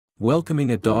Welcoming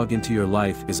a dog into your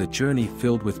life is a journey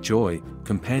filled with joy,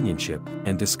 companionship,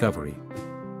 and discovery.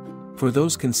 For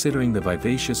those considering the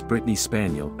vivacious Brittany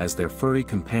Spaniel as their furry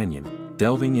companion,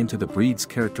 delving into the breed's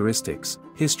characteristics,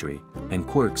 history, and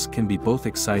quirks can be both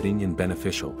exciting and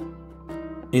beneficial.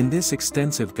 In this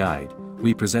extensive guide,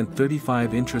 we present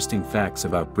 35 interesting facts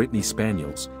about Brittany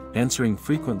Spaniels, answering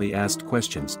frequently asked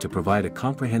questions to provide a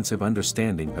comprehensive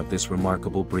understanding of this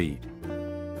remarkable breed.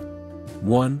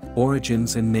 1.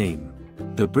 Origins and name.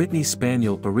 The Brittany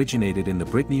Spaniel originated in the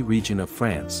Brittany region of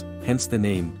France, hence the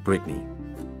name Brittany.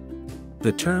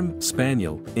 The term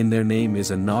spaniel in their name is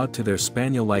a nod to their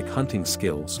spaniel-like hunting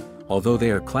skills, although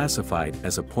they are classified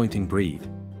as a pointing breed.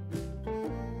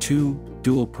 2.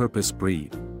 Dual-purpose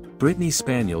breed. Brittany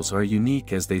Spaniels are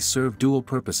unique as they serve dual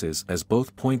purposes as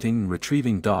both pointing and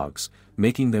retrieving dogs,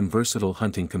 making them versatile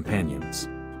hunting companions.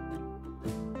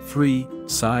 3.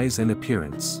 Size and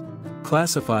appearance.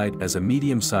 Classified as a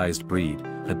medium-sized breed,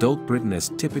 adult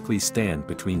Brittany's typically stand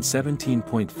between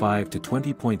 17.5 to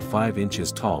 20.5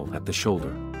 inches tall at the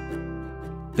shoulder.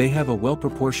 They have a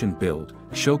well-proportioned build,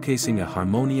 showcasing a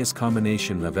harmonious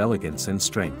combination of elegance and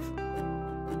strength.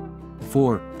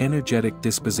 4. Energetic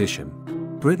disposition.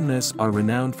 Brittany's are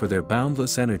renowned for their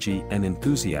boundless energy and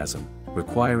enthusiasm,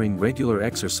 requiring regular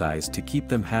exercise to keep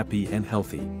them happy and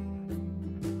healthy.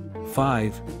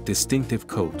 5. Distinctive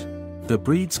coat. The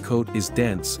breed's coat is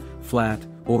dense, flat,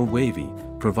 or wavy,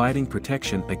 providing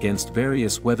protection against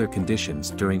various weather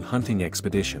conditions during hunting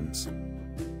expeditions.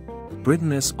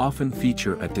 Brittany's often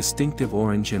feature a distinctive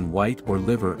orange and white or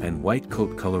liver and white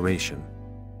coat coloration.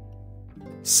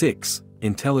 6.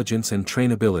 Intelligence and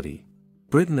trainability.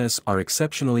 Brittany's are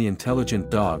exceptionally intelligent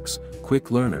dogs,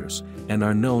 quick learners, and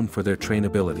are known for their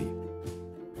trainability.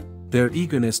 Their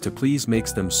eagerness to please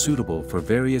makes them suitable for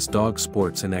various dog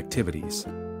sports and activities.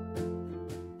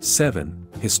 7.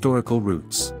 Historical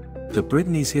roots. The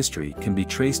Brittany's history can be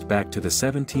traced back to the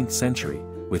 17th century,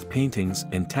 with paintings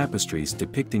and tapestries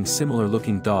depicting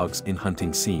similar-looking dogs in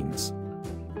hunting scenes.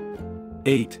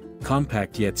 8.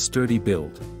 Compact yet sturdy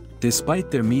build.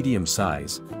 Despite their medium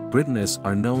size, Brittany's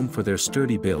are known for their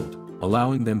sturdy build,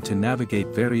 allowing them to navigate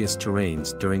various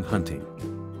terrains during hunting.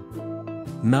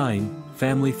 9.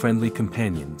 Family-friendly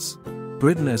companions.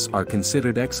 Brittany's are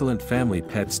considered excellent family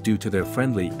pets due to their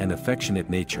friendly and affectionate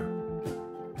nature.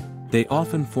 They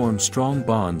often form strong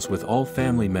bonds with all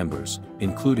family members,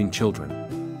 including children.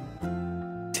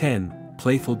 10.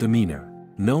 Playful demeanor.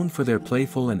 Known for their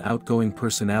playful and outgoing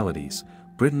personalities,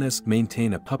 Brittany's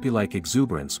maintain a puppy-like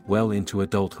exuberance well into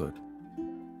adulthood.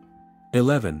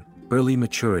 11. Early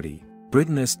maturity.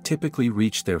 Brittany's typically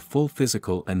reach their full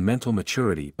physical and mental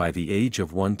maturity by the age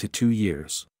of 1 to 2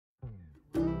 years.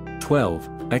 12.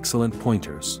 Excellent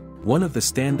pointers. One of the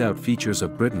standout features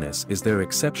of Brittany's is their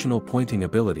exceptional pointing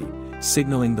ability,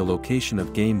 signaling the location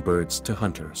of game birds to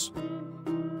hunters.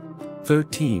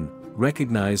 13.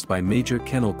 Recognized by major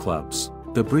kennel clubs.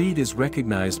 The breed is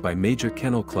recognized by major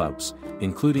kennel clubs,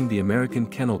 including the American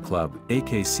Kennel Club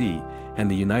 (AKC) and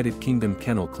the United Kingdom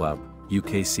Kennel Club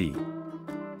 (UKC).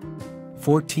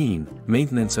 14.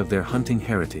 Maintenance of their hunting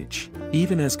heritage.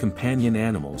 Even as companion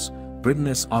animals,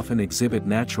 Brittany's often exhibit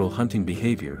natural hunting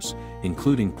behaviors,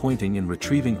 including pointing and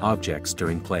retrieving objects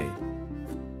during play.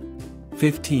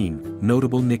 15.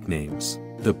 Notable nicknames.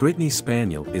 The Brittany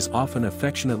Spaniel is often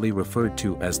affectionately referred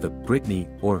to as the Brittany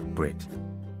or Brit.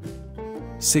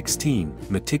 16.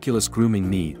 Meticulous grooming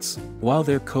needs. While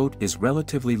their coat is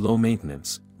relatively low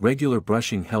maintenance, regular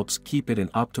brushing helps keep it in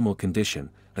optimal condition,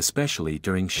 especially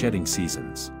during shedding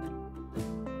seasons.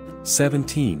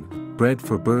 17. Bred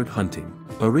for bird hunting.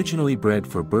 Originally bred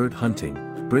for bird hunting,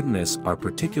 Brittany's are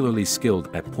particularly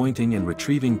skilled at pointing and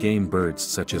retrieving game birds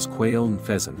such as quail and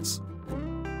pheasants.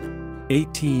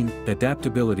 18.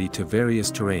 Adaptability to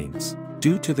various terrains.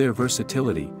 Due to their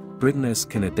versatility, Brittany's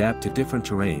can adapt to different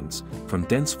terrains, from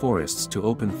dense forests to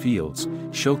open fields,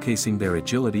 showcasing their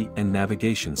agility and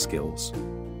navigation skills.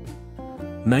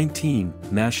 19.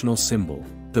 National symbol.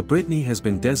 The Brittany has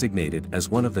been designated as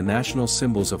one of the national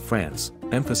symbols of France,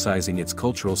 emphasizing its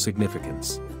cultural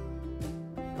significance.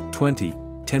 20.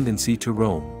 Tendency to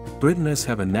roam. Brittany's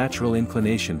have a natural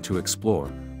inclination to explore,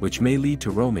 which may lead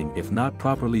to roaming if not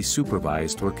properly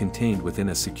supervised or contained within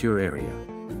a secure area.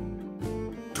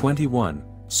 21.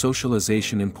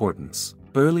 Socialization importance.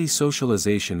 Early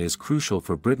socialization is crucial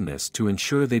for Brittany's to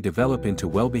ensure they develop into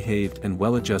well-behaved and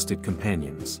well-adjusted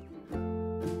companions.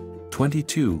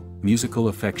 22. Musical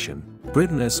affection.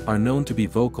 Brittany's are known to be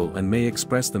vocal and may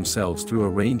express themselves through a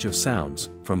range of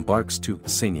sounds, from barks to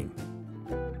singing.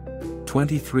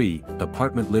 23.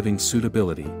 Apartment living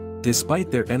suitability. Despite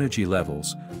their energy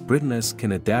levels, Brittany's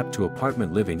can adapt to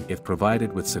apartment living if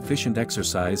provided with sufficient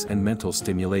exercise and mental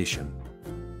stimulation.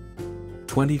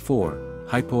 24.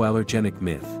 Hypoallergenic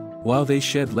myth. While they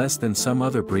shed less than some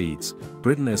other breeds,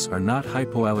 Brittany's are not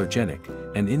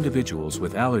hypoallergenic, and individuals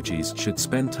with allergies should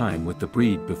spend time with the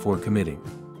breed before committing.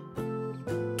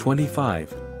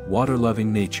 25.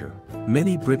 Water-loving nature.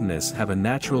 Many Brittany's have a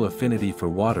natural affinity for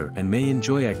water and may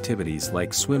enjoy activities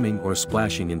like swimming or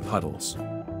splashing in puddles.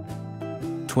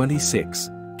 26.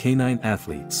 Canine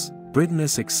athletes.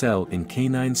 Brittany's excel in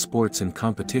canine sports and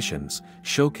competitions,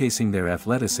 showcasing their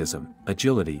athleticism,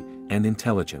 agility, and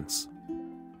intelligence.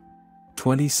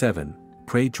 27.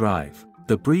 Prey drive.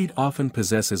 The breed often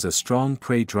possesses a strong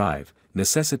prey drive,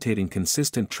 necessitating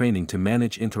consistent training to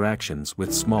manage interactions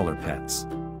with smaller pets.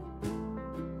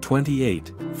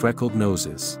 28. Freckled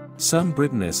noses. Some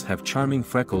Brittany's have charming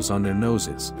freckles on their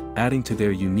noses, adding to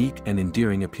their unique and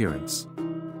endearing appearance.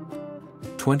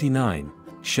 29.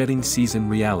 Shedding season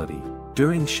reality.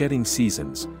 During shedding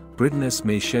seasons, Brittany's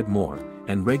may shed more,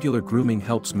 and regular grooming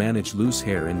helps manage loose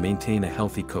hair and maintain a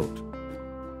healthy coat.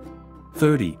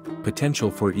 30.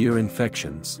 Potential for ear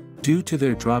infections. Due to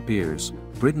their drop ears,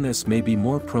 Brittany's may be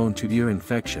more prone to ear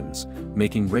infections,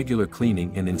 making regular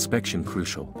cleaning and inspection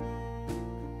crucial.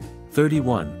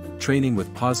 31. Training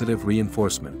with positive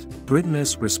reinforcement.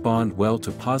 Brittany's respond well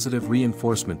to positive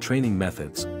reinforcement training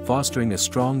methods, fostering a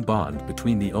strong bond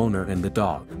between the owner and the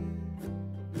dog.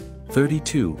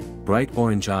 32. Bright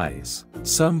orange eyes.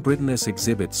 Some Brittany's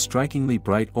exhibit strikingly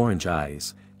bright orange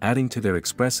eyes, adding to their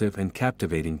expressive and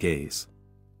captivating gaze.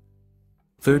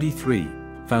 33.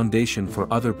 Foundation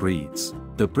for other breeds.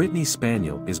 The Brittany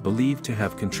Spaniel is believed to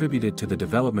have contributed to the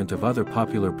development of other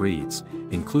popular breeds,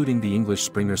 including the English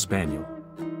Springer Spaniel.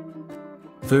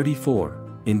 34.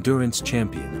 Endurance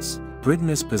champions.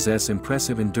 Brittany's possess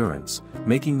impressive endurance,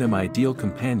 making them ideal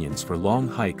companions for long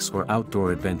hikes or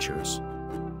outdoor adventures.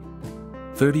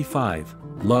 35.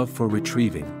 Love for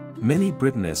retrieving. Many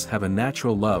Brittany's have a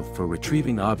natural love for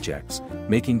retrieving objects,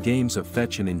 making games of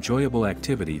fetch an enjoyable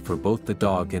activity for both the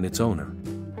dog and its owner.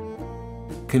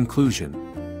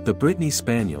 Conclusion. The Brittany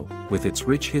Spaniel, with its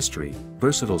rich history,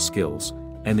 versatile skills,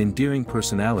 and endearing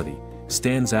personality,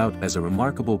 stands out as a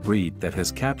remarkable breed that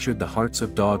has captured the hearts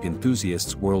of dog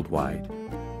enthusiasts worldwide.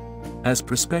 As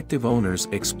prospective owners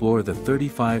explore the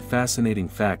 35 fascinating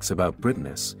facts about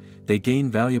Brittany's, they gain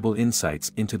valuable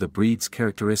insights into the breed's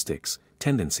characteristics,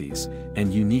 tendencies,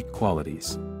 and unique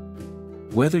qualities.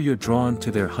 Whether you're drawn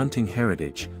to their hunting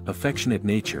heritage, affectionate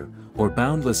nature, or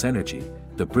boundless energy,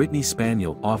 the Brittany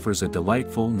Spaniel offers a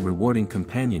delightful and rewarding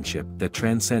companionship that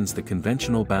transcends the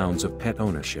conventional bounds of pet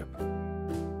ownership.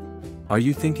 Are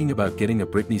you thinking about getting a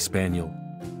Brittany Spaniel?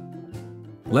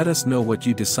 Let us know what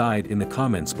you decide in the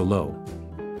comments below.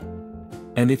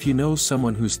 And if you know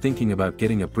someone who's thinking about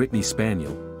getting a Brittany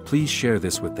Spaniel, please share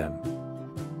this with them.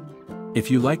 If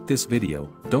you liked this video,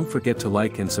 don't forget to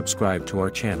like and subscribe to our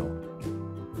channel.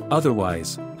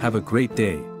 Otherwise, have a great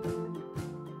day.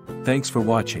 Thanks for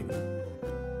watching.